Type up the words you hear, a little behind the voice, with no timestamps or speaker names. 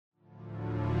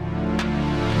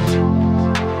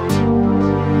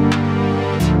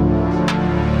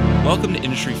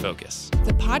Industry Focus,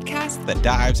 the podcast that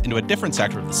dives into a different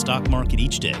sector of the stock market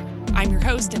each day. I'm your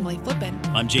host, Emily Flippen.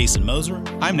 I'm Jason Moser.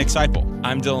 I'm Nick Seipel.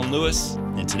 I'm Dylan Lewis.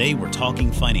 And today we're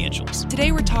talking financials.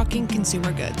 Today we're talking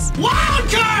consumer goods.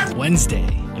 Wildcard Wednesday.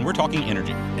 And we're talking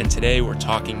energy. And today we're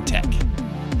talking tech.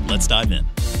 Let's dive in.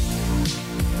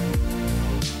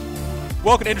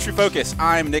 Welcome to Industry Focus.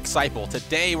 I'm Nick Seipel.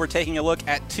 Today we're taking a look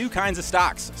at two kinds of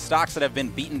stocks. Stocks that have been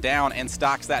beaten down and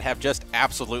stocks that have just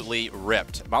absolutely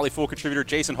ripped. Motley Fool contributor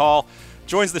Jason Hall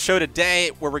joins the show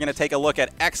today, where we're going to take a look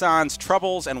at Exxon's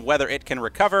troubles and whether it can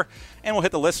recover. And we'll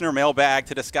hit the listener mailbag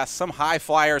to discuss some high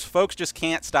flyers folks just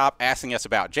can't stop asking us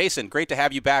about. Jason, great to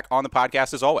have you back on the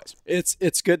podcast as always.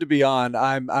 It's good to be on.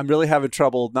 I'm really having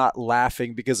trouble not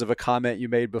laughing because of a comment you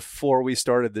made before we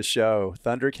started the show.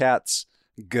 Thundercats,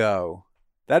 go.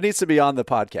 That needs to be on the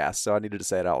podcast, so I needed to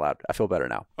say it out loud. I feel better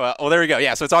now. Well, there we go.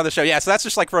 Yeah, so it's on the show. Yeah, so that's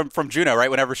just like from Juno, right?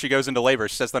 Whenever she goes into labor,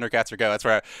 she says Thundercats are go. That's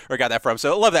where I got that from.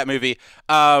 So I love that movie.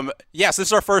 Yes, this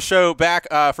is our first show back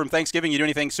from Thanksgiving. You do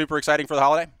anything super exciting for the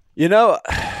holiday? You know,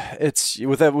 it's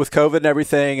with COVID and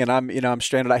everything, and I'm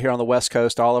stranded out here on the West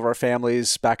Coast. All of our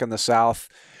families back in the South.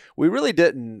 We really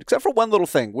didn't, except for one little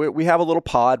thing. We have a little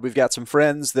pod. We've got some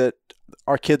friends that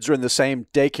our kids are in the same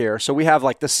daycare. So we have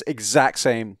like this exact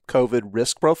same COVID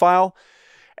risk profile.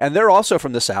 And they're also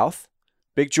from the South,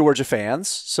 big Georgia fans.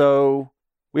 So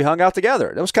we hung out together.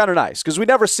 It was kind of nice because we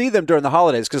never see them during the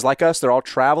holidays because like us, they're all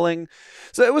traveling.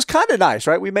 So it was kind of nice,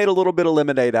 right? We made a little bit of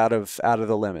lemonade out of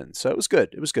the lemon. So it was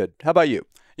good. It was good. How about you?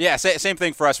 Yeah, same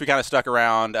thing for us. We kind of stuck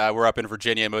around. We're up in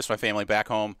Virginia, most of my family back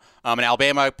home in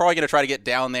Alabama. Probably going to try to get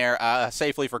down there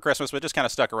safely for Christmas, but just kind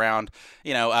of stuck around.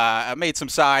 You know, I made some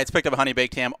sides, picked up a honey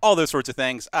baked ham, all those sorts of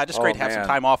things. Just great to have some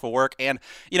time off of work. And,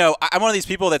 you know, I'm one of these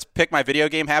people that's picked my video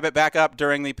game habit back up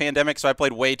during the pandemic, so I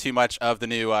played way too much of the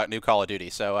new Call of Duty.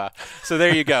 So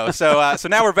there you go. So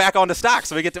now we're back onto stocks.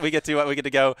 So we get to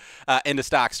go into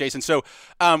stocks, Jason. So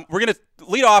we're going to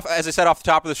lead off, as I said off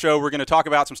the top of the show, we're going to talk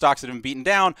about some stocks that have been beaten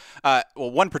down.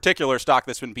 One particular stock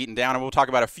that's been beaten down, and we'll talk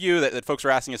about a few that folks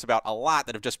are asking us about a lot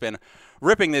that have just been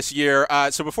ripping this year.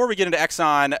 So before we get into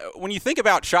Exxon, when you think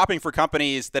about shopping for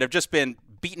companies that have just been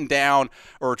beaten down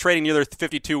or trading near their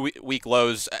 52-week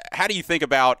lows, how do you think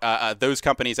about those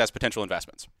companies as potential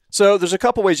investments? So there's a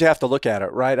couple ways you have to look at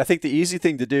it, right? I think the easy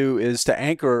thing to do is to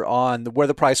anchor on where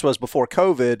the price was before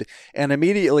COVID and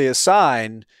immediately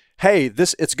assign, hey,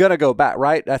 it's going to go back,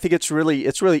 right? I think it's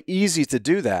really easy to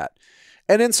do that.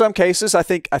 And in some cases, I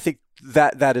think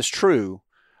that is true.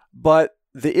 But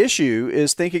the issue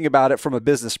is thinking about it from a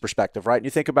business perspective, right? And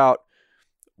you think about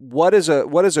what is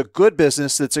a good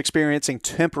business that's experiencing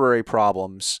temporary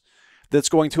problems that's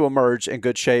going to emerge in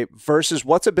good shape versus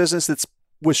what's a business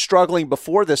was struggling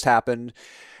before this happened.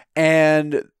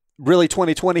 And really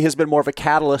 2020 has been more of a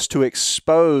catalyst to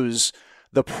expose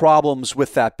the problems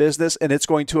with that business, and it's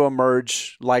going to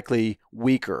emerge likely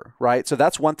weaker, right? So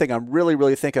that's one thing I'm really,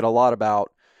 really thinking a lot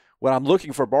about when I'm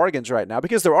looking for bargains right now,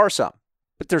 because there are some,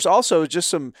 but there's also just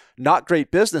some not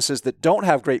great businesses that don't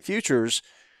have great futures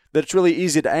that it's really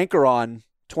easy to anchor on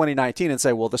 2019 and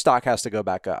say, well, the stock has to go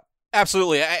back up.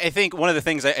 Absolutely. I think one of the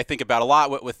things I think about a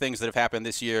lot with things that have happened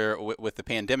this year with the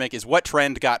pandemic is what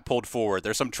trend got pulled forward.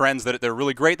 There's some trends that are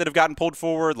really great that have gotten pulled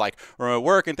forward, like remote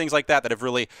work and things like that have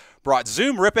really brought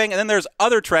Zoom ripping. And then there's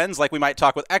other trends, like we might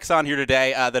talk with Exxon here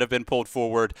today, that have been pulled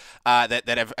forward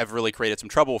that have really created some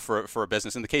trouble for a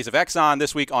business. In the case of Exxon,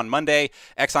 this week on Monday,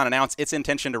 Exxon announced its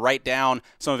intention to write down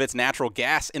some of its natural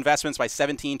gas investments by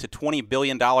 $17 to $20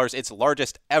 billion, its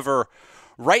largest ever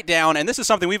write down. And this is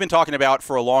something we've been talking about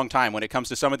for a long time when it comes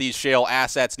to some of these shale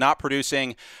assets not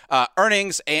producing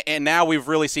earnings. And now we've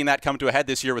really seen that come to a head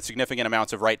this year with significant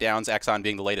amounts of write downs, Exxon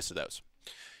being the latest of those.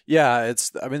 Yeah,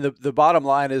 the bottom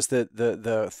line is that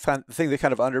the thing that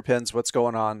kind of underpins what's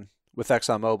going on with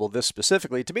ExxonMobil, this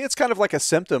specifically, to me, it's kind of like a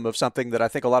symptom of something that I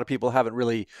think a lot of people haven't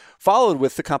really followed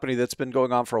with the company that's been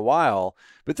going on for a while.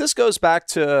 But this goes back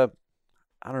to,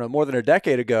 I don't know, more than a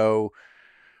decade ago,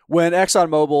 when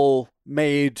ExxonMobil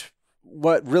made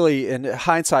what really, in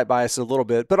hindsight bias a little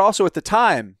bit, but also at the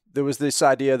time, there was this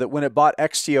idea that when it bought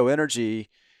XTO Energy,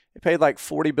 it paid like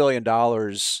 $40 billion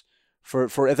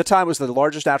for at the time, it was the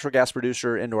largest natural gas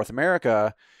producer in North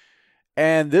America.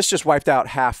 And this just wiped out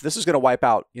half. This is going to wipe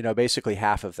out, basically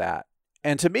half of that.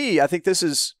 And to me, I think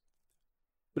there's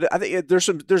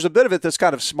a bit of it that's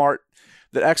kind of smart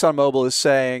that ExxonMobil is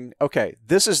saying, okay,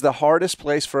 this is the hardest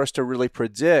place for us to really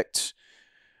predict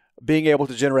being able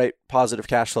to generate positive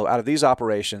cash flow out of these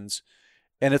operations.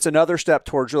 And it's another step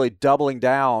towards really doubling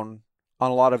down on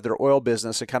a lot of their oil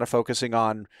business and kind of focusing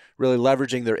on really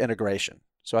leveraging their integration.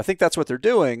 So I think that's what they're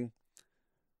doing.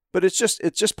 But it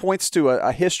just points to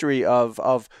a history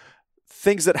of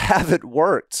things that haven't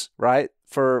worked, right,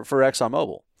 for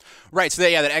ExxonMobil. Right. So,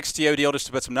 that XTO deal, just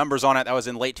to put some numbers on it, that was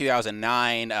in late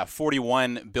 2009, a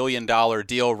 $41 billion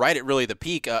deal, right at really the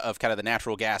peak of kind of the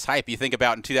natural gas hype. You think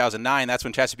about in 2009, that's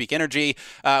when Chesapeake Energy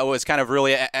was kind of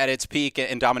really at its peak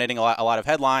and dominating a lot of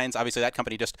headlines. Obviously, that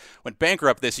company just went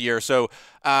bankrupt this year. So,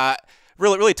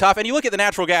 really, really tough. And you look at the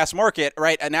natural gas market,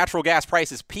 right? Natural gas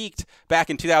prices peaked back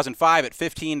in 2005 at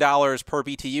 $15 per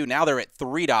BTU. Now they're at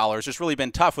 $3. It's really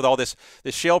been tough with all this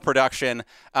shale production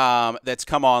that's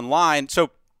come online. So,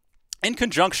 in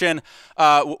conjunction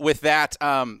with that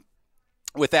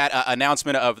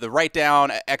announcement of the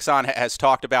write-down, Exxon has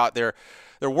talked about their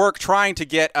work trying to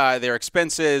get their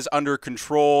expenses under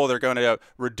control. They're going to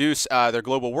reduce their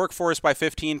global workforce by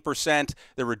 15%.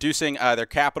 They're reducing their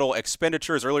capital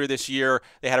expenditures. Earlier this year,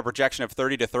 they had a projection of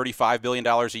 $30 to $35 billion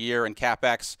a year in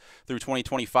CapEx through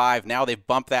 2025. Now they've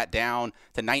bumped that down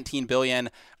to $19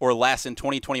 billion or less in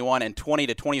 2021 and $20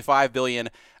 to $25 billion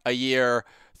a year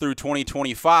through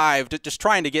 2025, just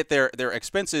trying to get their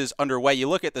expenses underway. You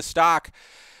look at the stock,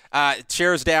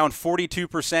 shares down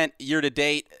 42% year to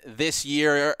date this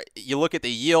year. You look at the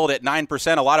yield at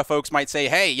 9%. A lot of folks might say,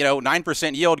 hey,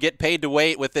 9% yield, get paid to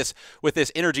wait with this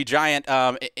energy giant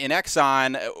in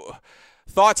Exxon.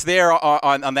 Thoughts there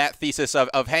on that thesis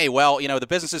of hey, well, the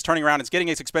business is turning around, it's getting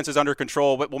its expenses under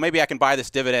control, but maybe I can buy this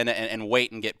dividend and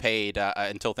wait and get paid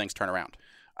until things turn around.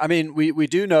 I mean, we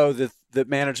do know that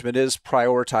management is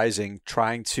prioritizing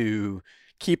trying to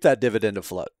keep that dividend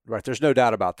afloat, right? There's no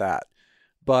doubt about that.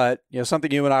 But,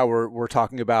 something you and I were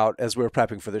talking about as we were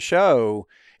prepping for the show,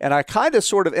 and I kind of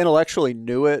sort of intellectually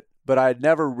knew it, but I had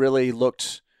never really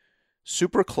looked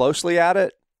super closely at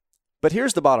it. But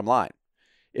here's the bottom line.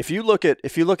 If you look at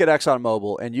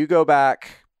ExxonMobil and you go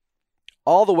back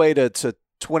all the way to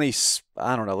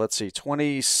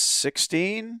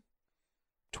 2016,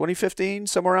 2015,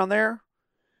 somewhere around there,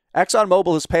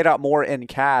 ExxonMobil has paid out more in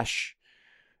cash,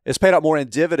 it's paid out more in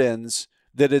dividends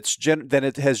than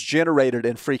it has generated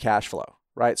in free cash flow,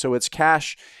 right? So its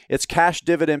cash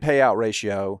dividend payout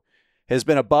ratio has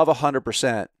been above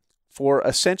 100% for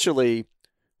essentially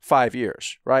 5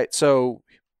 years, right? So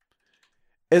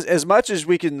as much as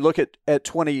we can look at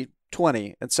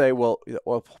 2020 and say, well, the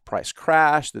oil price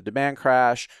crash, the demand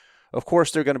crash, of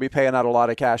course they're going to be paying out a lot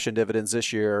of cash in dividends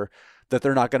this year that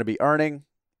they're not going to be earning.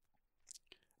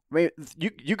 I mean,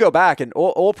 you go back and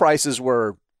oil prices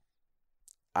were,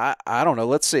 I don't know.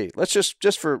 Let's see. Let's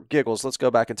just for giggles, let's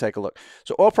go back and take a look.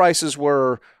 So oil prices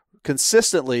were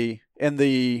consistently in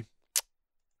the,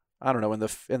 I don't know, in the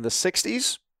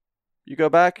 60s. You go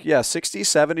back, yeah, $60,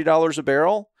 $70 a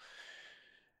barrel.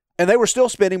 And they were still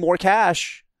spending more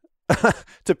cash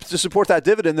to support that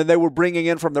dividend than they were bringing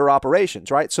in from their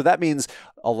operations, right? So that means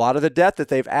a lot of the debt that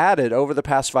they've added over the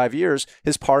past 5 years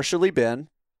has partially been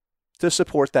to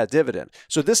support that dividend.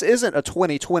 So this isn't a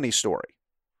 2020 story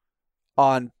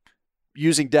on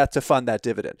using debt to fund that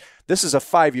dividend. This is a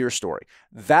 5-year story.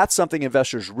 That's something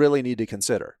investors really need to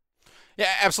consider.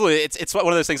 Yeah, absolutely. It's one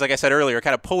of those things, like I said earlier,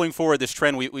 kind of pulling forward this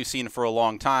trend we've seen for a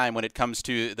long time when it comes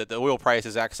to the oil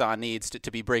prices Exxon needs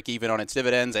to be break even on its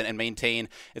dividends and maintain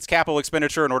its capital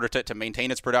expenditure in order to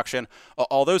maintain its production.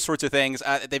 All those sorts of things,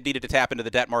 they've needed to tap into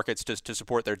the debt markets to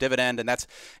support their dividend, and that's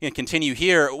going to continue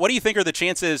here. What do you think are the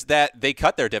chances that they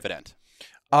cut their dividend?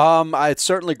 It's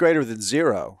certainly greater than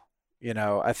zero.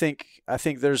 I think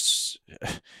there's...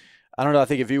 I don't know. I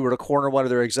think if you were to corner one of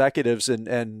their executives and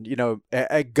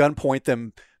at gunpoint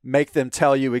them, make them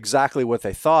tell you exactly what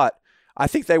they thought, I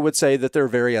think they would say that they're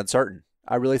very uncertain.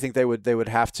 I really think they would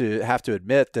have to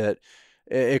admit that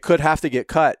it could have to get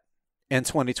cut in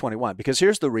 2021, because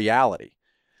here's the reality.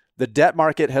 The debt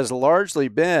market has largely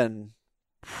been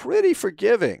pretty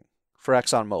forgiving for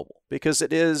ExxonMobil because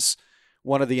it is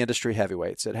one of the industry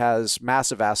heavyweights. It has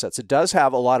massive assets. It does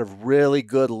have a lot of really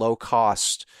good low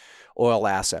cost oil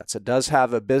assets. It does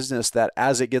have a business that,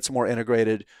 as it gets more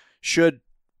integrated, should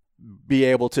be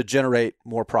able to generate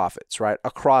more profits, right,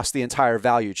 across the entire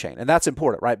value chain. And that's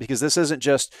important, right, because this isn't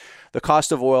just the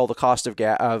cost of oil, the cost of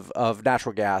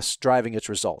natural gas driving its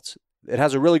results. It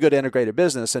has a really good integrated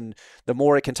business, and the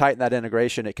more it can tighten that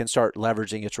integration, it can start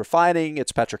leveraging its refining,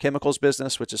 its petrochemicals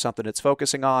business, which is something it's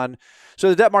focusing on. So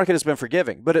the debt market has been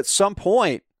forgiving. But at some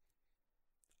point,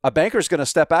 a banker is going to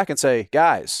step back and say,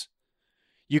 guys,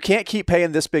 you can't keep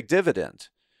paying this big dividend.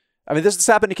 I mean, this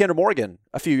happened to Kinder Morgan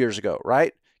a few years ago,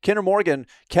 right? Kinder Morgan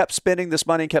kept spending this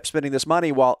money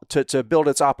while to build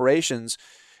its operations,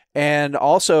 and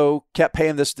also kept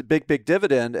paying this big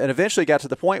dividend, and eventually got to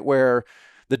the point where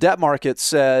the debt market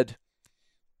said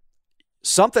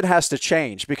something has to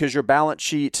change because your balance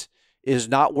sheet is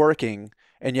not working,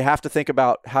 and you have to think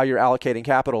about how you're allocating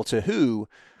capital to who.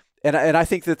 And I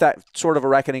think that sort of a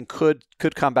reckoning could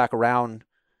come back around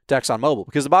to ExxonMobil,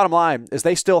 because the bottom line is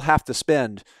they still have to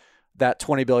spend that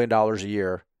 $20 billion a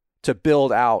year to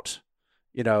build out,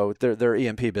 their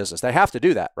E&P business. They have to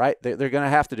do that, right? They're going to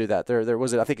have to do that. There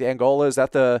was it. I think Angola, is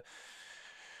that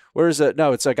where is it?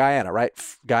 No, it's Guyana, right?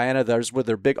 Guyana, there's where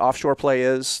their big offshore play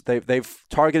is. They've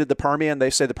targeted the Permian. They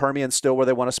say the Permian's still where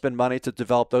they want to spend money to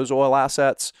develop those oil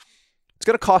assets. It's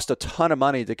going to cost a ton of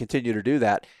money to continue to do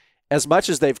that. As much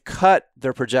as they've cut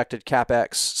their projected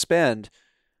CapEx spend,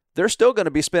 they're still going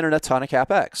to be spending a ton of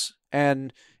CapEx.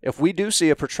 And if we do see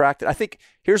a protracted,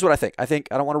 here's what I think.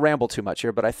 I don't want to ramble too much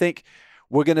here, but I think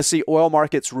we're going to see oil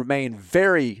markets remain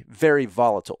very, very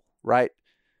volatile, right?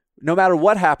 No matter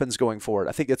what happens going forward,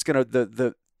 I think it's going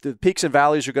to, the peaks and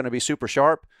valleys are going to be super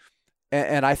sharp.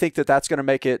 And I think that's going to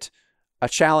make it a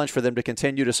challenge for them to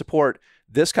continue to support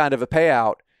this kind of a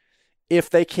payout if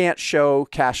they can't show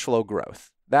cash flow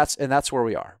growth. That's where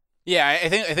we are. Yeah, I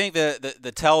think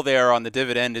the tell there on the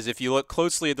dividend is, if you look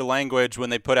closely at the language when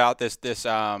they put out this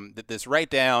write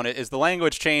down, is the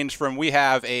language changed from we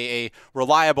have a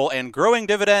reliable and growing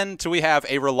dividend to we have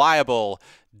a reliable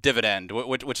dividend,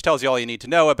 which tells you all you need to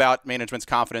know about management's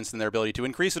confidence in their ability to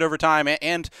increase it over time,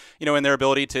 and in their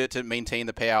ability to maintain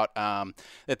the payout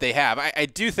that they have. I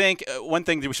do think one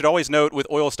thing that we should always note with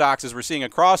oil stocks is we're seeing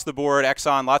across the board,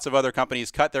 Exxon, lots of other companies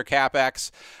cut their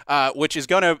CapEx, which is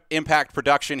going to impact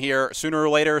production here sooner or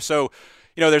later. So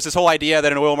there's this whole idea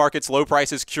that in oil markets, low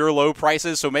prices cure low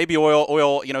prices. So maybe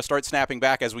oil starts snapping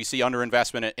back as we see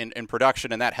underinvestment in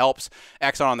production, and that helps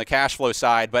Exxon on the cash flow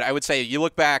side. But I would say you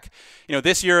look back,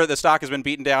 this year the stock has been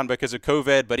beaten down because of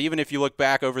COVID. But even if you look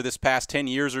back over this past 10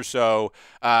 years or so,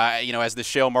 as the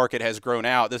shale market has grown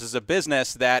out, this is a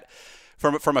business that,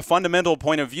 from a fundamental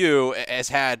point of view, has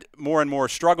had more and more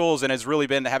struggles and has really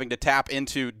been having to tap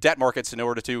into debt markets in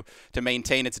order to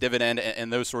maintain its dividend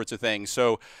and those sorts of things.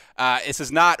 So this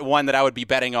is not one that I would be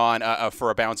betting on for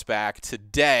a bounce back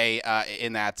today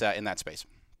in that space.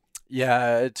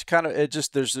 Yeah,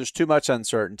 there's too much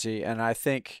uncertainty, and I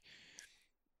think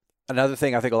another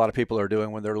thing I think a lot of people are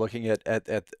doing when they're looking at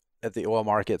the oil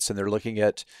markets and they're looking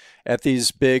at these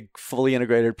big fully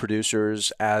integrated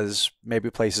producers as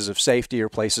maybe places of safety or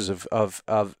places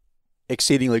of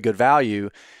exceedingly good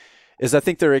value, is I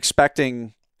think they're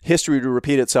expecting history to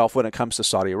repeat itself when it comes to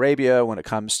Saudi Arabia, when it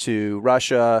comes to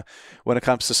Russia, when it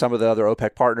comes to some of the other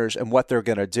OPEC partners and what they're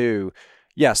going to do.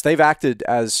 Yes, they've acted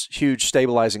as huge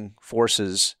stabilizing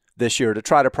forces this year to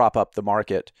try to prop up the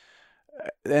market.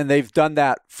 And they've done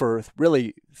that for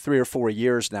really 3 or 4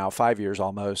 years now, 5 years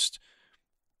almost.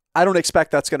 I don't expect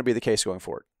that's going to be the case going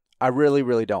forward. I really,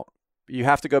 really don't. You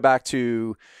have to go back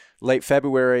to late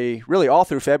February, really all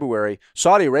through February.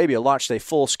 Saudi Arabia launched a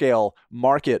full-scale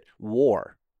market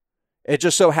war. It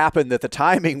just so happened that the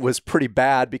timing was pretty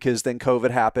bad because then COVID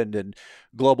happened and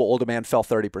global oil demand fell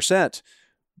 30%.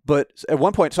 But at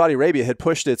one point, Saudi Arabia had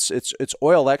pushed its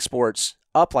oil exports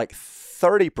up like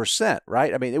 30%,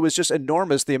 right? I mean, it was just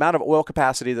enormous. The amount of oil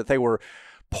capacity that they were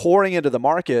pouring into the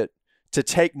market to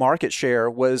take market share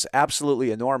was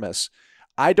absolutely enormous.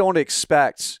 I don't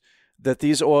expect that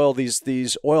these oil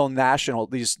nations, the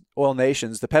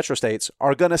petrostates,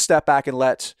 are going to step back and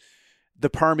let the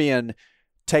Permian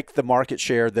take the market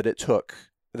share that it took.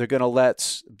 They're going to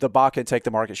let the Bakken take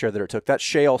the market share that it took. That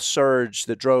shale surge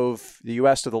that drove the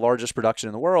U.S. to the largest production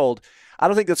in the world, I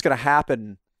don't think that's going to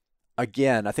happen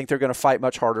again. I think they're going to fight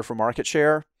much harder for market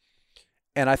share.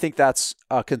 And I think that's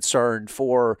a concern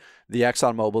for the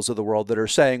ExxonMobils of the world that are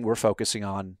saying we're focusing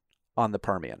on the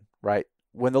Permian, right?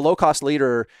 When the low-cost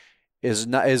leader is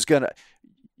going to,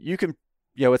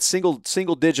 it's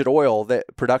single digit oil that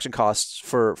production costs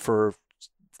for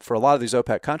a lot of these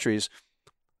OPEC countries,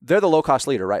 they're the low-cost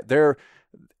leader, right? They're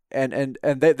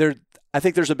I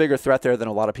think there's a bigger threat there than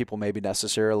a lot of people maybe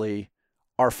necessarily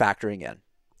are factoring in.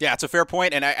 Yeah, it's a fair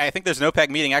point, and I think there's an OPEC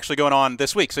meeting actually going on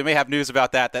this week, so we may have news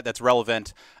about that's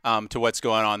relevant to what's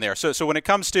going on there. So when it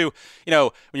comes to,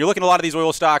 when you're looking at a lot of these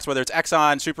oil stocks, whether it's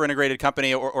Exxon, super integrated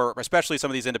company, or especially some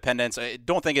of these independents, I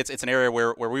don't think it's an area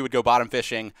where we would go bottom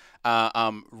fishing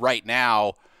right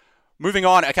now. Moving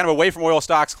on, kind of away from oil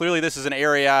stocks, clearly this is an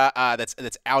area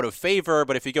that's out of favor.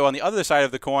 But if you go on the other side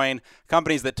of the coin,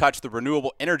 companies that touch the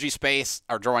renewable energy space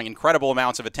are drawing incredible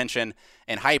amounts of attention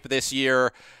and hype this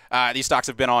year. These stocks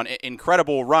have been on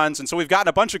incredible runs. And so we've gotten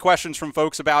a bunch of questions from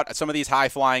folks about some of these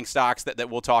high-flying stocks that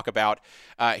we'll talk about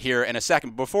here in a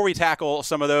second. Before we tackle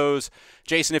some of those,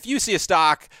 Jason, if you see a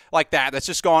stock like that's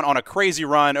just gone on a crazy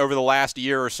run over the last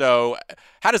year or so,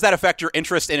 how does that affect your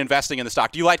interest in investing in the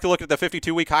stock? Do you like to look at the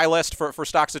 52-week high list for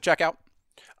stocks to check out?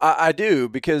 I do,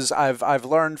 because I've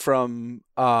learned from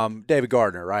David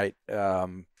Gardner, right?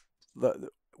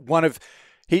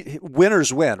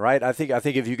 Winners win, right? I think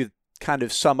if you could kind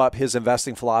of sum up his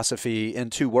investing philosophy in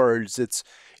 2 words,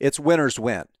 it's winners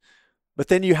win. But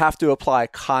then you have to apply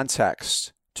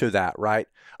context to that, right?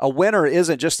 A winner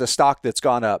isn't just a stock that's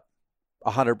gone up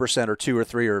 100% or 2 or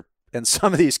 3 or in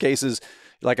some of these cases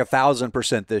like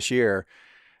 1,000% this year.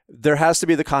 There has to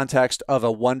be the context of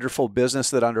a wonderful business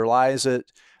that underlies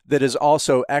it, that is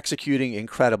also executing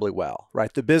incredibly well,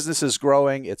 right? The business is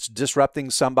growing, it's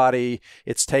disrupting somebody,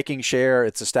 it's taking share,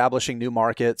 it's establishing new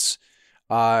markets.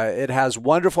 It has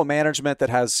wonderful management that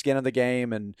has skin in the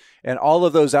game and all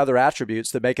of those other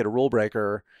attributes that make it a rule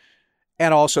breaker.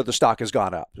 And also the stock has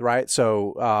gone up, right?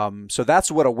 So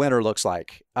that's what a winner looks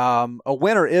like. A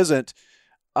winner isn't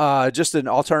just an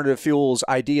alternative fuels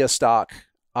idea stock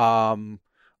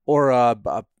or I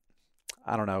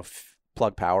don't know,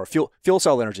 Plug Power, fuel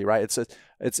cell energy, right? It's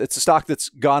a stock that's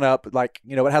gone up, like,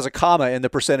 it has a comma in the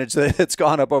percentage that it's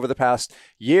gone up over the past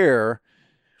year.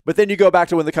 But then you go back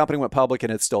to when the company went public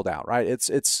and it's still down, right?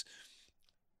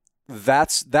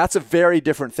 That's a very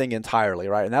different thing entirely,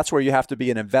 right? And that's where you have to be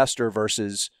an investor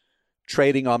versus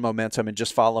trading on momentum and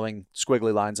just following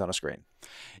squiggly lines on a screen.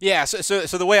 Yeah, so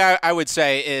the way I would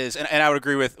say is, and I would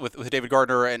agree with David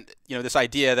Gardner, and this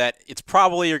idea that it's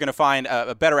probably you're going to find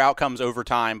better outcomes over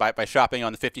time by shopping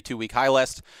on the 52-week high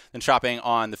list than shopping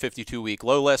on the 52-week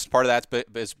low list. Part of that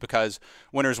is because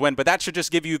winners win, but that should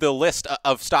just give you the list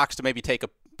of stocks to maybe take a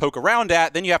poke around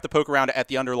at. Then you have to poke around at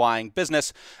the underlying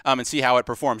business and see how it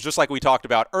performs. Just like we talked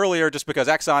about earlier, just because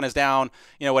Exxon is down,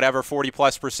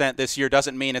 40+% this year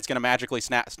doesn't mean it's going to magically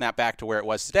snap back to where it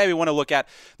was today. We want to look at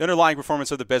the underlying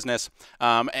performance of the business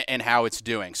and how it's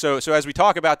doing. So as we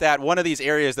talk about that, one of these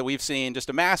areas that we've seen just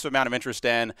a massive amount of interest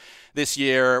in this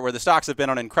year, where the stocks have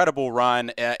been on an incredible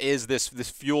run, is this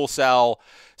fuel cell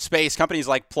space. Companies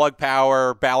like Plug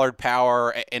Power, Ballard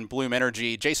Power, and Bloom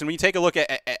Energy. Jason, when you take a look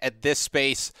at this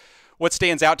space, what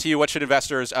stands out to you? What should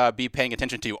investors be paying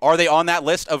attention to? Are they on that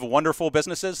list of wonderful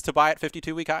businesses to buy at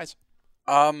 52-week highs?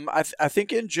 I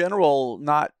think in general,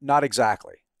 not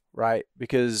exactly, right?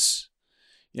 Because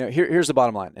here's the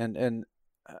bottom line,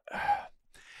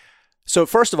 so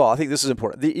first of all, I think this is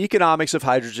important. The economics of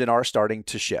hydrogen are starting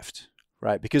to shift,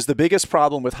 right? Because the biggest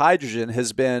problem with hydrogen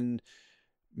has been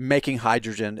making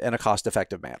hydrogen in a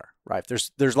cost-effective manner, right?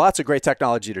 There's lots of great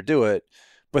technology to do it,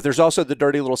 but there's also the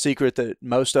dirty little secret that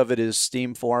most of it is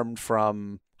steam formed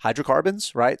from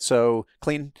hydrocarbons, right? So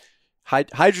clean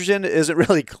hydrogen isn't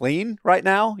really clean right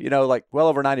now. Like well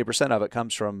over 90% of it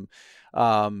comes from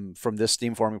this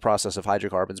steam forming process of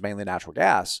hydrocarbons, mainly natural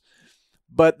gas.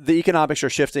 But the economics are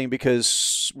shifting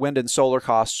because wind and solar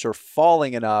costs are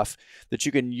falling enough that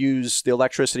you can use the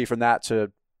electricity from that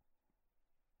to,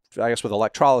 I guess, with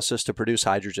electrolysis to produce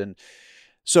hydrogen.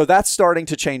 So that's starting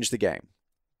to change the game.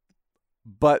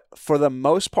 But for the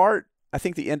most part, I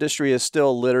think the industry is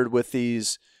still littered with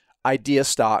these idea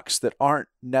stocks that aren't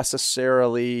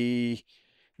necessarily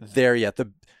there yet.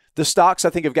 The stocks, I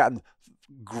think, have gotten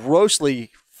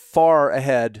grossly far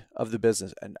ahead of the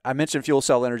business. And I mentioned fuel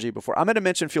cell energy before. I'm going to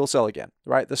mention fuel cell again,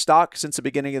 right? The stock since the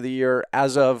beginning of the year,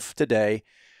 as of today,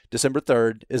 December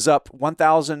 3rd, is up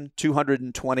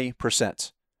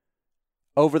 1,220%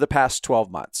 over the past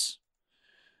 12 months.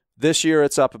 This year,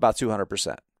 it's up about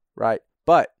 200%, right?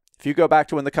 But if you go back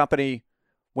to when the company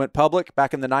went public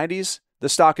back in the 90s, the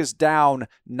stock is down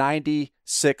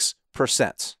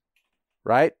 96%,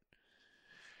 right?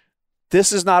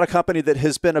 This is not a company that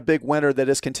has been a big winner that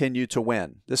has continued to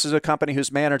win. This is a company whose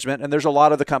management, and there's a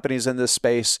lot of the companies in this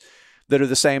space that are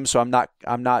the same, so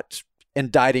I'm not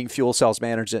indicting fuel cells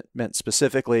management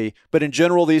specifically, but in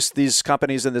general, these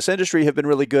companies in this industry have been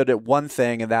really good at one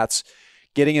thing, and that's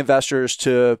getting investors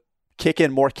to kick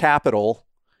in more capital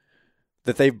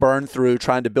that they've burned through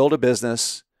trying to build a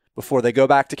business before they go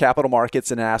back to capital markets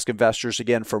and ask investors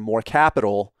again for more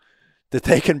capital that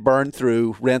they can burn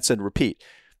through, rinse, and repeat.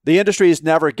 The industry has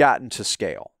never gotten to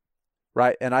scale,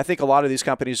 right? And I think a lot of these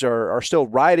companies are still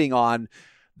riding on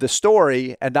the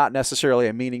story and not necessarily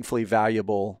a meaningfully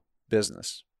valuable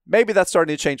business. Maybe that's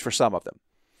starting to change for some of them.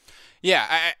 Yeah,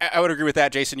 I would agree with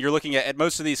that, Jason. You're looking at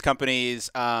most of these companies'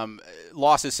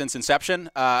 losses since inception.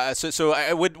 So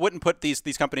I wouldn't put these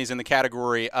companies in the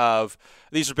category of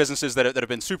these are businesses that have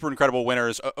been super incredible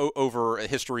winners over a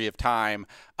history of time.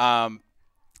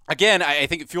 Again, I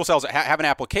think fuel cells have an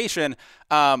application,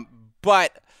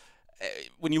 but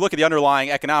when you look at the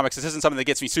underlying economics, this isn't something that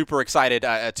gets me super excited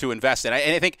to invest in.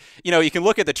 And I think, you can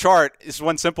look at the chart. It's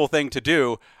one simple thing to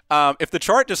do. If the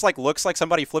chart just like looks like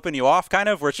somebody flipping you off, kind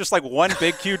of, where it's just like one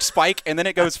big huge spike and then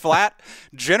it goes flat,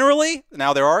 generally,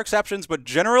 now there are exceptions, but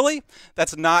generally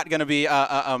that's not going to be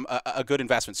a good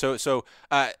investment. So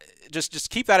just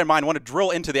keep that in mind. I want to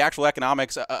drill into the actual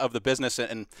economics of the business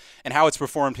and how it's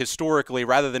performed historically,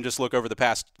 rather than just look over the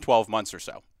past 12 months or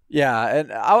so. Yeah,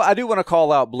 and I do want to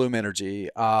call out Bloom Energy.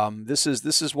 This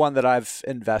is one that I've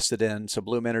invested in. So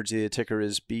Bloom Energy, the ticker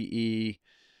is BE.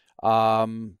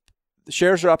 The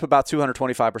shares are up about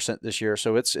 225% this year,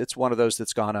 so it's one of those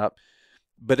that's gone up.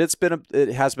 But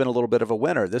it has been a little bit of a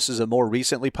winner. This is a more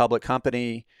recently public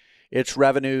company. Its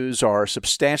revenues are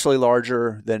substantially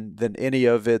larger than any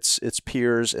of its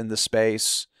peers in the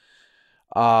space.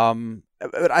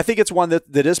 But I think it's one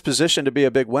that is positioned to be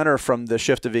a big winner from the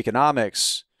shift of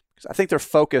economics. I think they're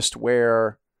focused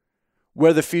where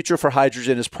the future for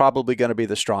hydrogen is probably going to be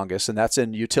the strongest, and that's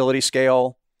in utility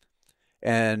scale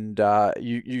and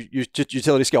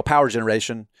utility scale power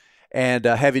generation and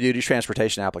heavy duty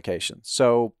transportation applications.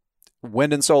 So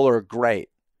wind and solar are great,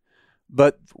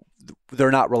 but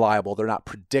they're not reliable. They're not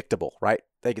predictable, right?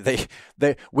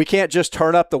 We can't just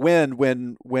turn up the wind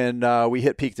when we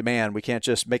hit peak demand. We can't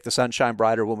just make the sun shine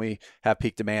brighter when we have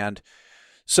peak demand.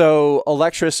 So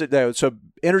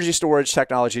energy storage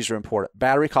technologies are important.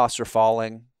 Battery costs are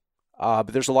falling, but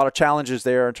there's a lot of challenges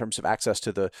there in terms of access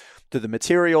to the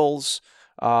materials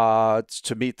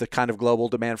to meet the kind of global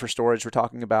demand for storage we're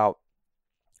talking about.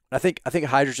 I think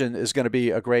hydrogen is going to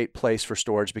be a great place for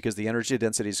storage because the energy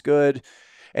density is good,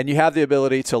 and you have the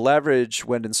ability to leverage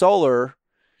wind and solar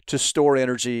to store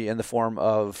energy in the form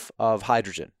of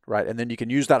hydrogen, right? And then you can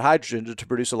use that hydrogen to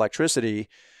produce electricity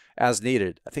as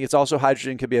needed. I think it's also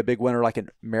hydrogen could be a big winner like in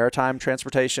maritime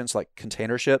transportations, like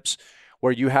container ships,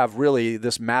 where you have really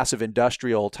this massive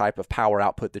industrial type of power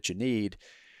output that you need.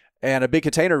 And a big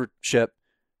container ship,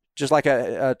 just like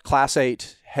a Class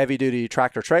 8 heavy-duty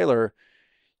tractor-trailer,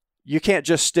 you can't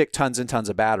just stick tons and tons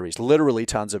of batteries, literally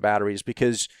tons of batteries,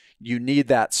 because you need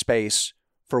that space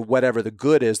for whatever the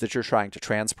good is that you're trying to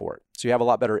transport. So you have a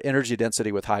lot better energy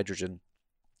density with hydrogen.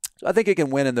 So I think it can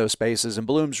win in those spaces, and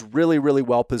Bloom's really, really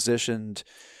well positioned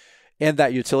in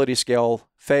that utility scale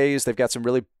phase. They've got some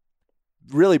really,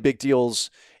 really big deals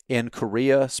in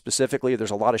Korea specifically. There's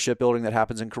a lot of shipbuilding that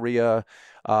happens in Korea.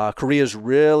 Korea is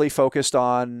really focused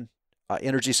on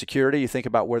energy security. You think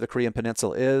about where the Korean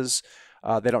Peninsula is.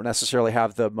 They don't necessarily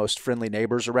have the most friendly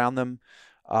neighbors around them.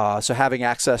 So having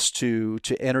access to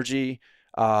energy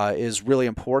is really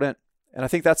important. And I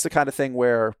think that's the kind of thing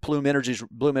where Bloom Energy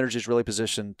is really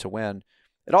positioned to win.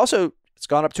 It's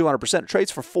gone up 200%. It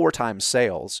trades for 4 times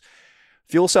sales.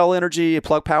 Fuel Cell Energy,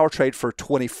 Plug Power trade for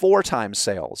 24 times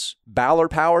sales. Ballard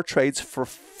Power trades for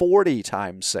 40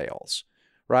 times sales,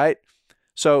 right?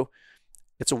 So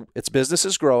its business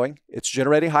is growing. It's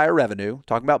generating higher revenue.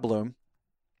 Talking about Bloom.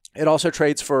 It also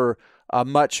trades for a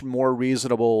much more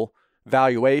reasonable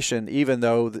valuation, even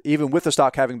with the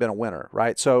stock having been a winner,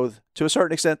 right? So to a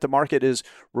certain extent, the market is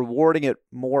rewarding it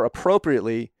more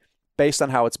appropriately based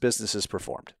on how its business has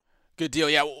performed. Good deal.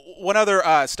 Yeah. One other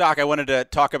stock I wanted to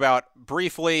talk about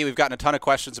briefly, we've gotten a ton of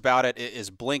questions about it, is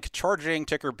Blink Charging,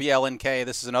 ticker BLNK.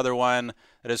 This is another one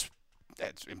it's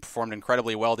performed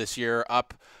incredibly well this year,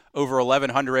 up over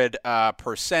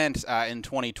 1,100% in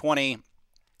 2020.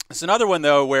 It's another one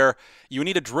though where you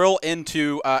need to drill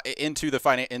into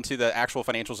the actual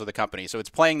financials of the company. So it's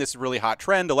playing this really hot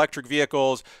trend, electric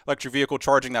vehicle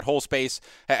charging. That whole space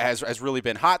has really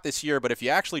been hot this year. But if you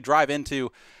actually drive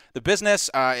into the business,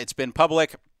 it's been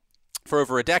public for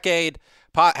over a decade.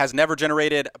 Has never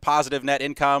generated positive net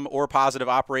income or positive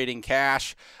operating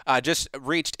cash. Just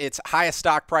reached its highest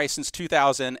stock price since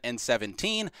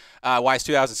 2017. Why is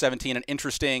 2017 an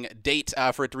interesting date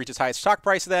for it to reach its highest stock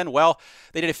price then? Well,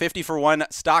 they did a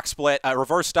 50-for-1 stock split,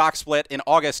 reverse stock split in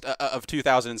August of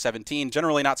 2017.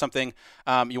 Generally not something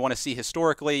you want to see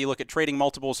historically. You look at trading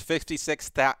multiples, 56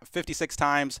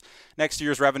 times next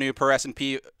year's revenue per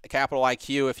S&P Capital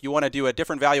IQ. If you want to do a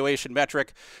different valuation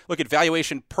metric, look at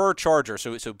valuation per charger.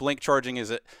 So Blink Charging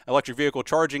is an electric vehicle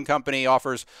charging company,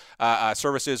 offers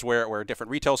services where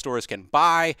different retail stores can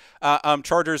buy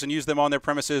chargers and use them on their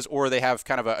premises, or they have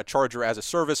kind of a charger as a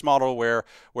service model where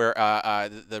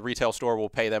the retail store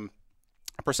will pay them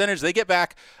a percentage. They get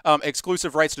back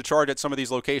exclusive rights to charge at some of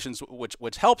these locations,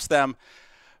 which helps them.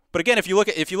 But again, if you look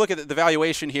at the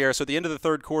valuation here, so at the end of the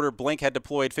third quarter, Blink had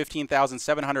deployed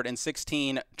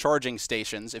 15,716 charging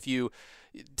stations. If you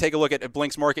take a look at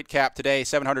Blink's market cap today,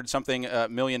 $700-something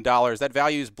million. That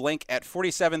values Blink at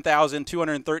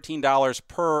 $47,213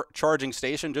 per charging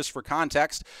station, just for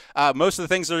context. Most of the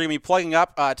things that are going to be plugging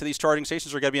up to these charging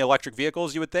stations are going to be electric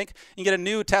vehicles, you would think. You can get a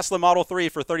new Tesla Model 3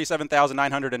 for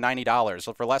 $37,990,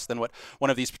 so for less than what one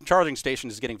of these charging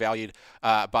stations is getting valued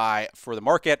for the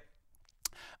market.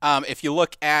 If you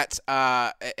look at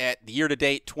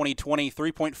year-to-date 2020,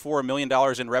 $3.4 million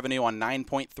in revenue on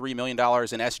 $9.3 million in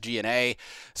SG&A.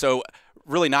 So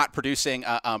really not producing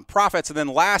profits. And then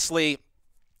lastly,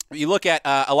 you look at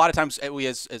a lot of times we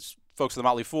as folks of the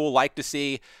Motley Fool like to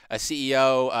see a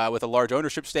CEO with a large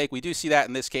ownership stake. We do see that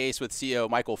in this case with CEO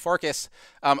Michael Farkas.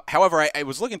 However, I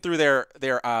was looking through their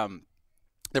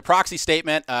proxy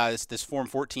statement, this Form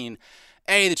 14A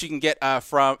that you can get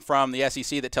from the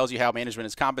SEC that tells you how management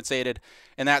is compensated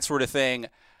and that sort of thing.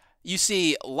 You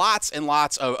see lots and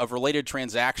lots of related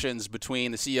transactions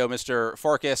between the CEO, Mr.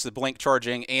 Farkas, the Blink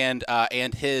Charging, and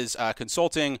his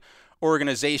consulting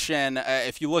organization.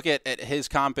 If you look at his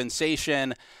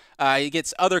compensation, he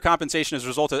gets other compensation as a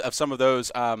result of some of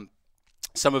those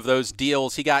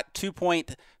deals. He got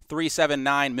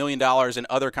 $2.379 million in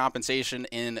other compensation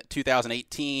in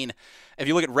 2018. If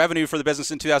you look at revenue for the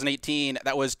business in 2018,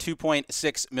 that was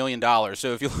 $2.6 million.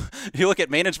 So if you look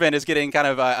at management is getting kind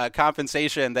of a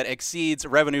compensation that exceeds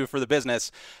revenue for the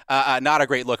business, not a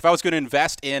great look. If I was going to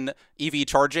invest in EV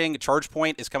charging,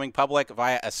 ChargePoint is coming public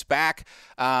via a SPAC.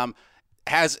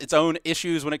 Has its own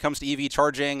issues when it comes to EV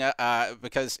charging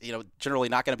because, generally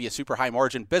not going to be a super high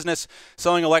margin business.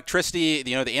 Selling electricity,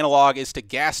 the analog is to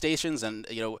gas stations. And,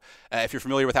 if you're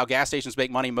familiar with how gas stations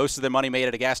make money, most of the money made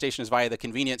at a gas station is via the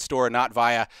convenience store, not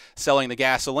via selling the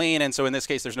gasoline. And so in this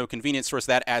case, there's no convenience store, so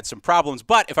that adds some problems.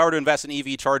 But if I were to invest in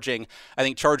EV charging, I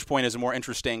think ChargePoint is a more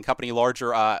interesting company,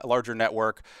 larger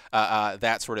network,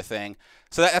 that sort of thing.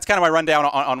 So that's kind of my rundown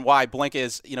on why Blink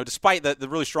is, despite the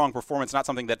really strong performance, not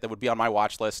something that would be on my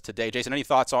watch list today. Jason, any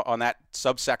thoughts on that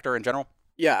subsector in general?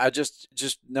 Yeah, I just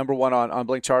number one on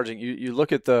Blink Charging. You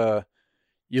look at the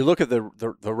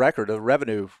record, the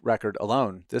revenue record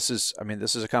alone. This is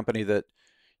a company that,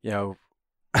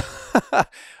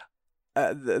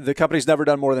 the company's never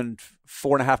done more than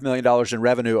 $4.5 million in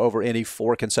revenue over any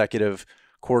 4 consecutive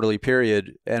quarterly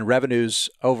period, and revenues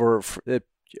over.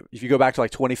 If you go back to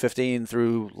like 2015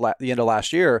 through the end of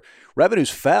last year, revenues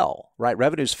fell, right?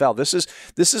 Revenues fell. This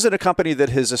isn't a company that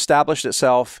has established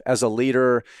itself as a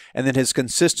leader and then has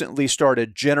consistently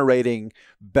started generating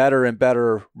better and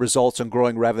better results and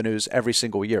growing revenues every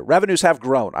single year. Revenues have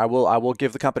grown. I will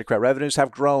give the company credit. Revenues have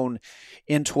grown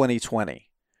in 2020,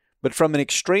 but from an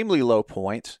extremely low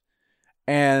point,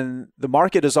 and the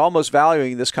market is almost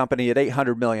valuing this company at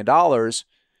 $800 million.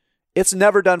 It's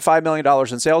never done $5 million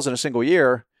in sales in a single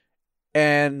year.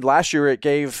 And last year it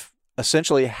gave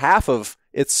essentially half of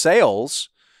its sales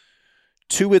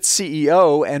to its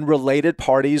CEO and related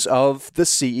parties of the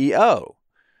CEO.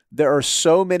 There are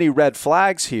so many red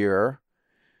flags here.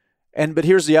 But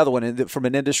here's the other one from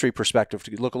an industry perspective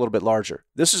to look a little bit larger.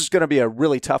 This is going to be a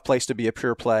really tough place to be a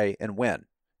pure play and win.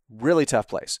 Really tough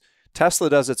place. Tesla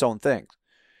does its own thing.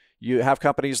 You have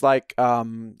companies like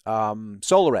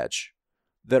SolarEdge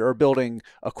that are building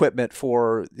equipment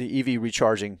for the EV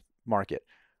recharging market.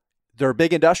 There are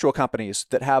big industrial companies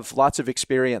that have lots of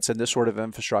experience in this sort of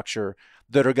infrastructure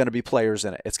that are going to be players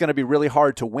in it. It's going to be really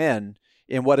hard to win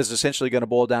in what is essentially going to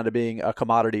boil down to being a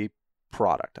commodity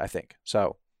product, I think.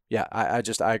 So, yeah, I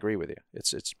agree with you.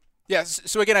 It's Yeah.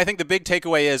 So again, I think the big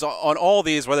takeaway is on all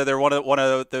these, whether they're one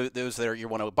of those that you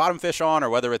want to bottom fish on, or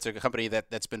whether it's a company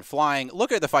that's been flying,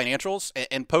 look at the financials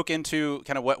and poke into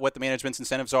kind of what the management's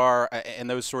incentives are and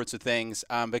those sorts of things.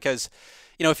 Because,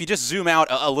 if you just zoom out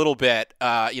a little bit,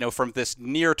 from this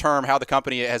near term, how the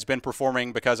company has been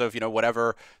performing because of,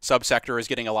 whatever subsector is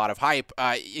getting a lot of hype,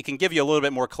 it can give you a little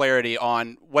bit more clarity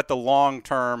on what the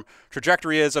long-term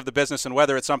trajectory is of the business and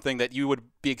whether it's something that you would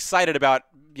be excited about,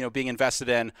 being invested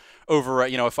in over,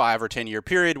 a 5 or 10 year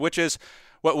period, which is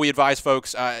what we advise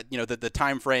folks, the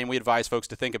time frame we advise folks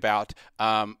to think about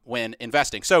when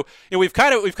investing. So, we've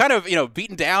kind of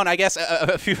beaten down, I guess,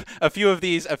 a few of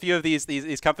these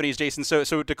companies, Jason. So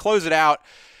to close it out,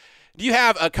 do you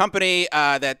have a company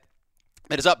that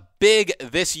is up big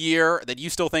this year that you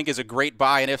still think is a great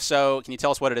buy? And if so, can you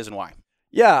tell us what it is and why?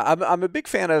 Yeah, I'm a big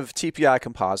fan of TPI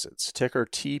Composites, ticker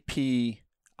TPIC.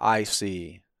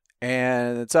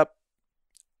 And it's up,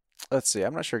 let's see,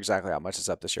 I'm not sure exactly how much it's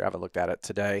up this year. I haven't looked at it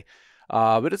today,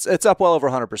 but it's up well over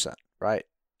 100%, right?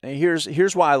 And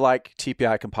here's why I like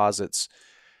TPI Composites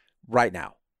right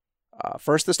now.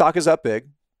 First, the stock is up big,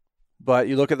 but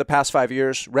you look at the past 5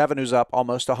 years, revenue's up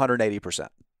almost 180%.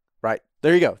 Right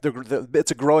there, you go.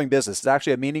 It's a growing business. It's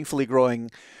actually a meaningfully growing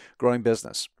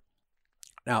business.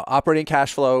 Now, operating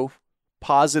cash flow,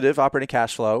 positive operating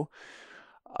cash flow.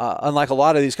 Unlike a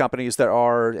lot of these companies that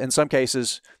are, in some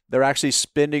cases, they're actually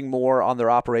spending more on their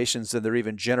operations than they're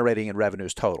even generating in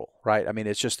revenues total, right? I mean,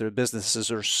 it's just their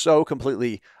businesses are so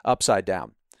completely upside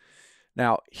down.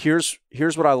 Now, here's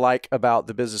what I like about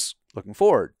the business looking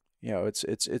forward. You know,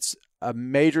 it's a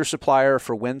major supplier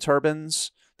for wind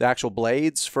turbines, the actual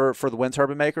blades for the wind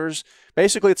turbine makers.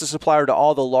 Basically, it's a supplier to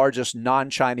all the largest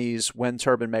non-Chinese wind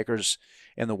turbine makers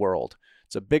in the world.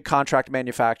 It's a big contract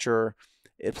manufacturer.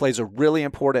 It plays a really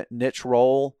important niche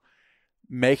role,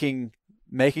 making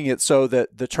it so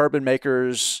that the turbine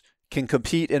makers can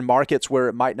compete in markets where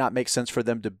it might not make sense for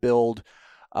them to build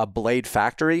a blade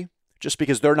factory, just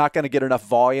because they're not going to get enough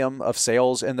volume of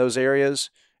sales in those areas.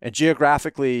 And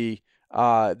geographically,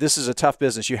 this is a tough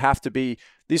business. You have to be,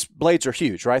 these blades are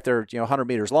huge, right? They're 100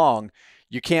 meters long.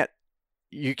 You can't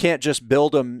just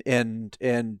build them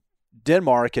in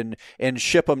Denmark and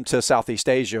ship them to Southeast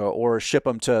Asia or ship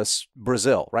them to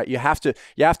Brazil, right? You have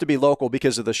to be local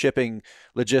because of the shipping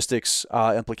logistics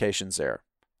implications there.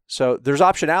 So there's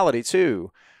optionality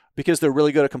too, because they're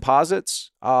really good at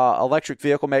composites. Electric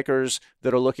vehicle makers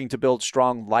that are looking to build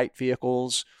strong light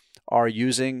vehicles are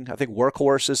using, I think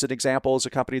Workhorse is an example, is a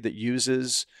company that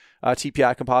uses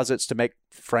TPI composites to make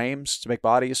frames, to make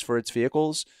bodies for its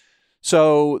vehicles.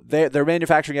 So their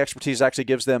manufacturing expertise actually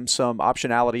gives them some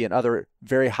optionality in other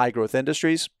very high growth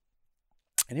industries.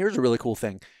 And here's a really cool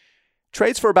thing.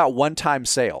 Trades for about one-time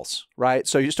sales, right?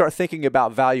 So you start thinking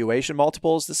about valuation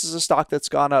multiples. This is a stock that's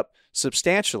gone up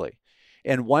substantially.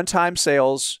 And one-time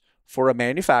sales for a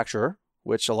manufacturer,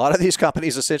 which a lot of these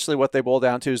companies, essentially what they boil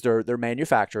down to is they're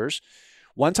manufacturers.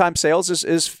 One-time sales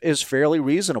is fairly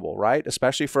reasonable, right?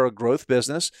 Especially for a growth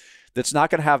business that's not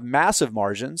going to have massive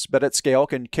margins, but at scale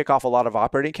can kick off a lot of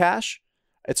operating cash.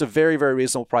 It's a very, very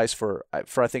reasonable price for I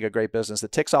think, a great business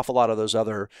that ticks off a lot of those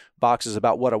other boxes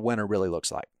about what a winner really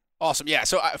looks like. Awesome. Yeah.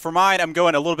 So for mine, I'm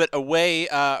going a little bit away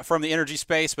from the energy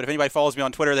space, but if anybody follows me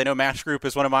on Twitter, they know Match Group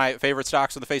is one of my favorite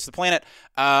stocks on the face of the planet.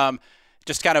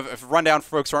 Just kind of a rundown for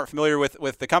folks who aren't familiar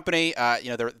with the company.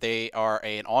 They are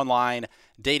an online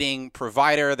dating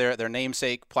provider. Their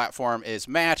namesake platform is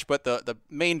Match, but the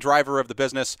main driver of the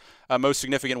business, most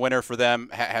significant winner for them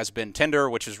has been Tinder,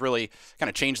 which has really kind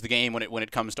of changed the game when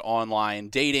it comes to online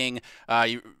dating.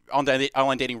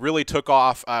 Online dating really took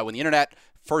off when the internet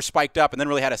first spiked up, and then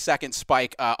really had a second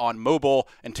spike on mobile,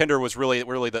 and Tinder was really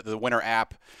the winner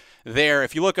app there.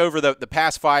 If you look over the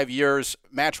past 5 years,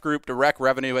 Match Group direct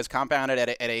revenue has compounded at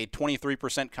a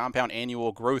 23% compound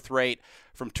annual growth rate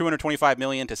from $225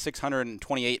 million to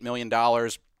 $628 million.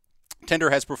 Tinder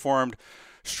has performed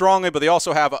strongly, but they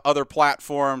also have other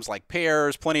platforms like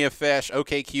Pairs, Plenty of Fish,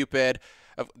 OkCupid,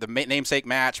 the namesake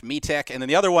Match, Meetic, and then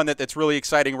the other one that's really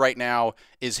exciting right now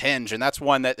is Hinge, and that's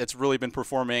one that's really been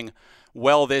performing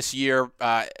well this year.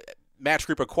 Match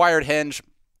Group acquired Hinge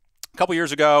a couple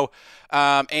years ago,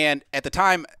 and at the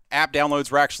time, app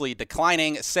downloads were actually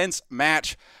declining. Since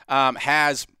Match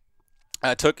has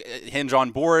took Hinge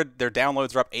on board, their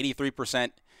downloads are up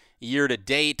 83% year to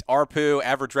date. ARPU,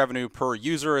 average revenue per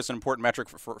user, is an important metric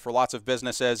for lots of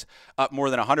businesses, up more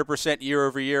than 100% year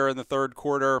over year in the third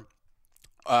quarter.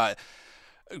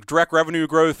 Direct revenue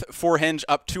growth for Hinge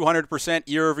up 200%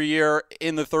 year over year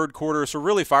in the third quarter. So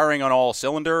really firing on all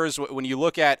cylinders. When you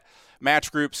look at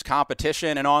Match Group's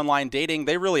competition in online dating,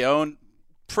 they really own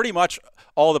pretty much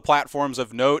all the platforms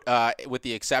of note, with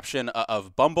the exception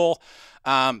of Bumble.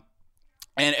 And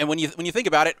when you think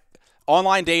about it,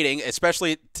 online dating,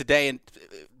 especially today in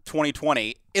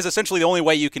 2020, is essentially the only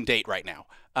way you can date right now.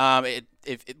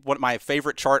 One of my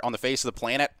favorite chart on the face of the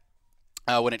planet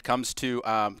when it comes to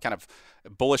kind of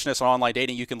bullishness on online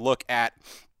dating, you can look at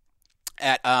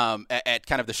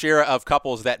kind of the share of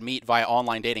couples that meet via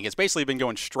online dating. It's basically been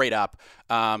going straight up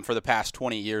for the past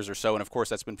 20 years or so, and of course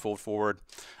that's been pulled forward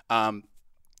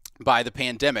by the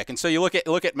pandemic. And so you look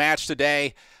at Match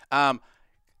today,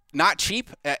 not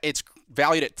cheap. It's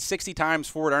valued at 60 times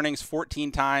forward earnings,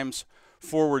 14 times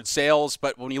forward sales.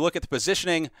 But when you look at the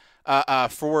positioning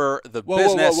for the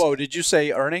business, whoa! Did you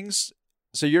say earnings?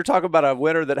 So you're talking about a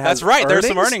winner that has That's right. Earnings? There's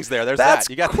some earnings there. That's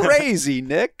crazy,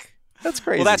 Nick. That's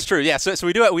crazy. Well, that's true. Yeah. So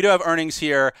we do have earnings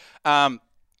here. And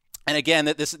again,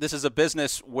 this is a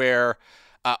business where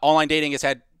online dating has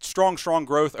had strong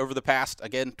growth over the past,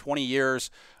 again, 20 years,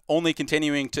 only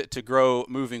continuing to grow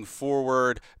moving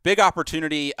forward. Big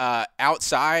opportunity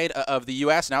outside of the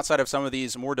U.S. and outside of some of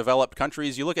these more developed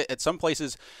countries. You look at some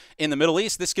places in the Middle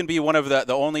East, this can be one of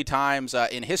the only times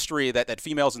in history that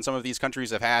females in some of these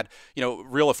countries have had,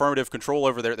 real affirmative control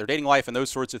over their dating life and those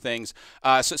sorts of things.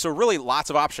 So really lots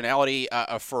of optionality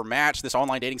for Match. This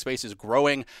online dating space is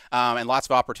growing and lots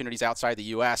of opportunities outside the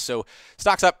U.S. So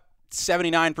stock's up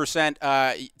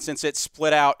 79% since it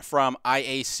split out from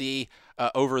IAC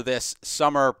over this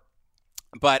summer,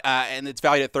 but and it's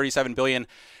valued at $37 billion.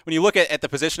 When you look at the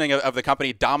positioning of the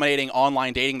company dominating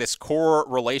online dating, this core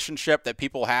relationship that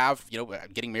people have,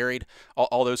 getting married,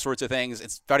 all those sorts of things,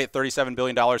 it's valued at $37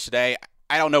 billion today.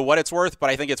 I don't know what it's worth,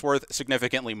 but I think it's worth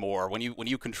significantly more. When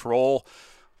you control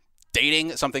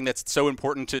dating, something that's so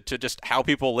important to just how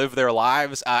people live their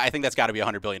lives, I think that's got to be a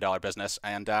 $100 billion business,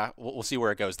 and we'll see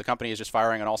where it goes. The company is just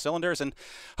firing on all cylinders, and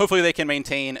hopefully they can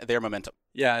maintain their momentum.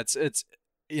 Yeah, it's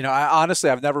I honestly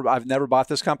I've never bought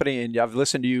this company, and I've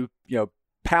listened to you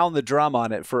pound the drum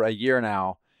on it for a year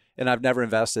now, and I've never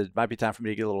invested. It might be time for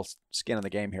me to get a little skin in the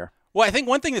game here. Well, I think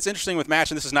one thing that's interesting with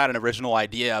Match, and this is not an original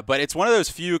idea, but it's one of those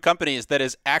few companies that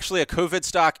is actually a COVID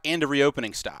stock and a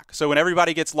reopening stock. So when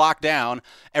everybody gets locked down,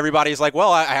 everybody's like,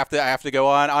 well, I have to go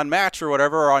on Match or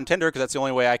whatever, or on Tinder, because that's the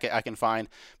only way I can find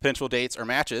potential dates or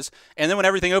matches. And then when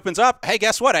everything opens up, hey,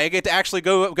 guess what? I get to actually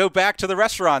go back to the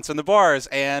restaurants and the bars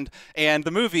and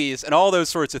the movies and all those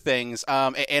sorts of things.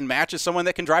 And Match is someone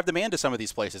that can drive demand to some of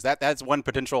these places. That's one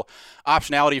potential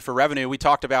optionality for revenue. We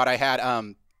talked about, I had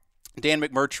Dan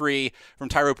McMurtry from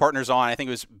Tyro Partners on. I think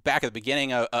it was back at the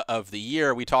beginning of the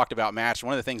year. We talked about Match.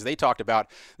 One of the things they talked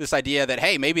about, this idea that,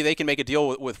 hey, maybe they can make a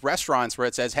deal with restaurants where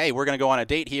it says, hey, we're going to go on a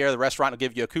date here. The restaurant will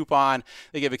give you a coupon.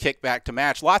 They give a kickback to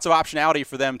Match. Lots of optionality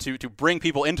for them to bring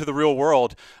people into the real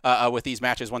world with these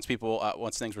matches once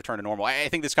things return to normal. I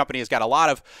think this company has got a lot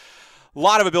of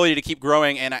ability to keep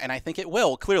growing, and I think it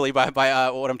will, clearly, by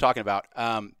what I'm talking about.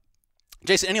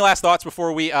 Jason, any last thoughts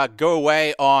before we go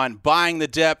away on buying the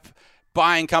dip,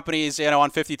 buying companies,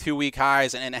 on 52-week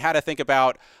highs, and how to think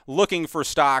about looking for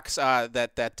stocks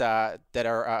that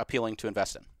are appealing to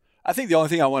invest in? I think the only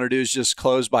thing I want to do is just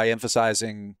close by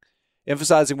emphasizing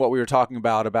what we were talking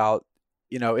about.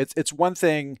 It's one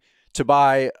thing to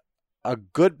buy a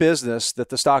good business that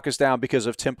the stock is down because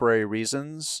of temporary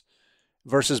reasons,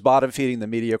 versus bottom feeding the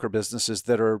mediocre businesses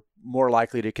that are more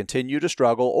likely to continue to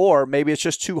struggle, or maybe it's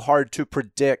just too hard to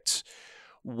predict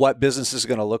what business is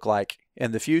going to look like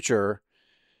in the future.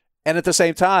 And at the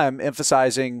same time,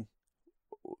 emphasizing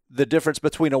the difference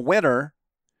between a winner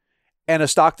and a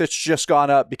stock that's just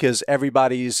gone up because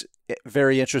everybody's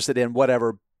very interested in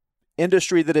whatever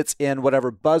industry that it's in,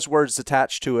 whatever buzzwords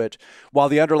attached to it, while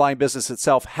the underlying business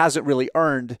itself hasn't really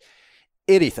earned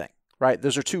anything, right?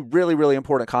 Those are two really, really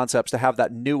important concepts to have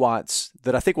that nuance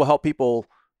that I think will help people.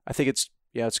 I think it's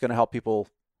going to help people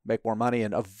make more money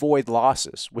and avoid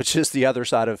losses, which is the other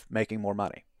side of making more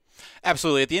money.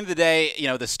 Absolutely. At the end of the day,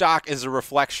 the stock is a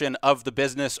reflection of the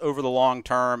business over the long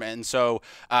term, and so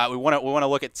we want to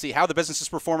look at see how the business is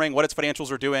performing, what its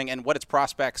financials are doing, and what its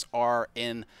prospects are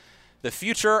in the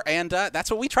future. And that's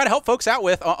what we try to help folks out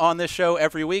with on this show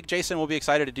every week. Jason, we'll be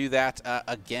excited to do that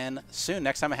again soon.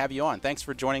 Next time I have you on. Thanks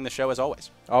for joining the show as always.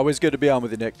 Always good to be on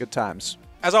with you, Nick. Good times.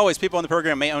 As always, people on the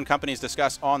program may own companies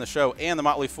discussed on the show, and the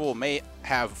Motley Fool may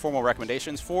have formal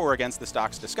recommendations for or against the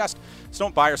stocks discussed. So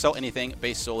don't buy or sell anything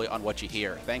based solely on what you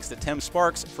hear. Thanks to Tim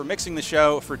Sparks for mixing the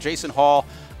show. For Jason Hall,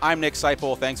 I'm Nick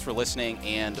Seipel. Thanks for listening,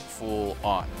 and Fool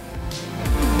on.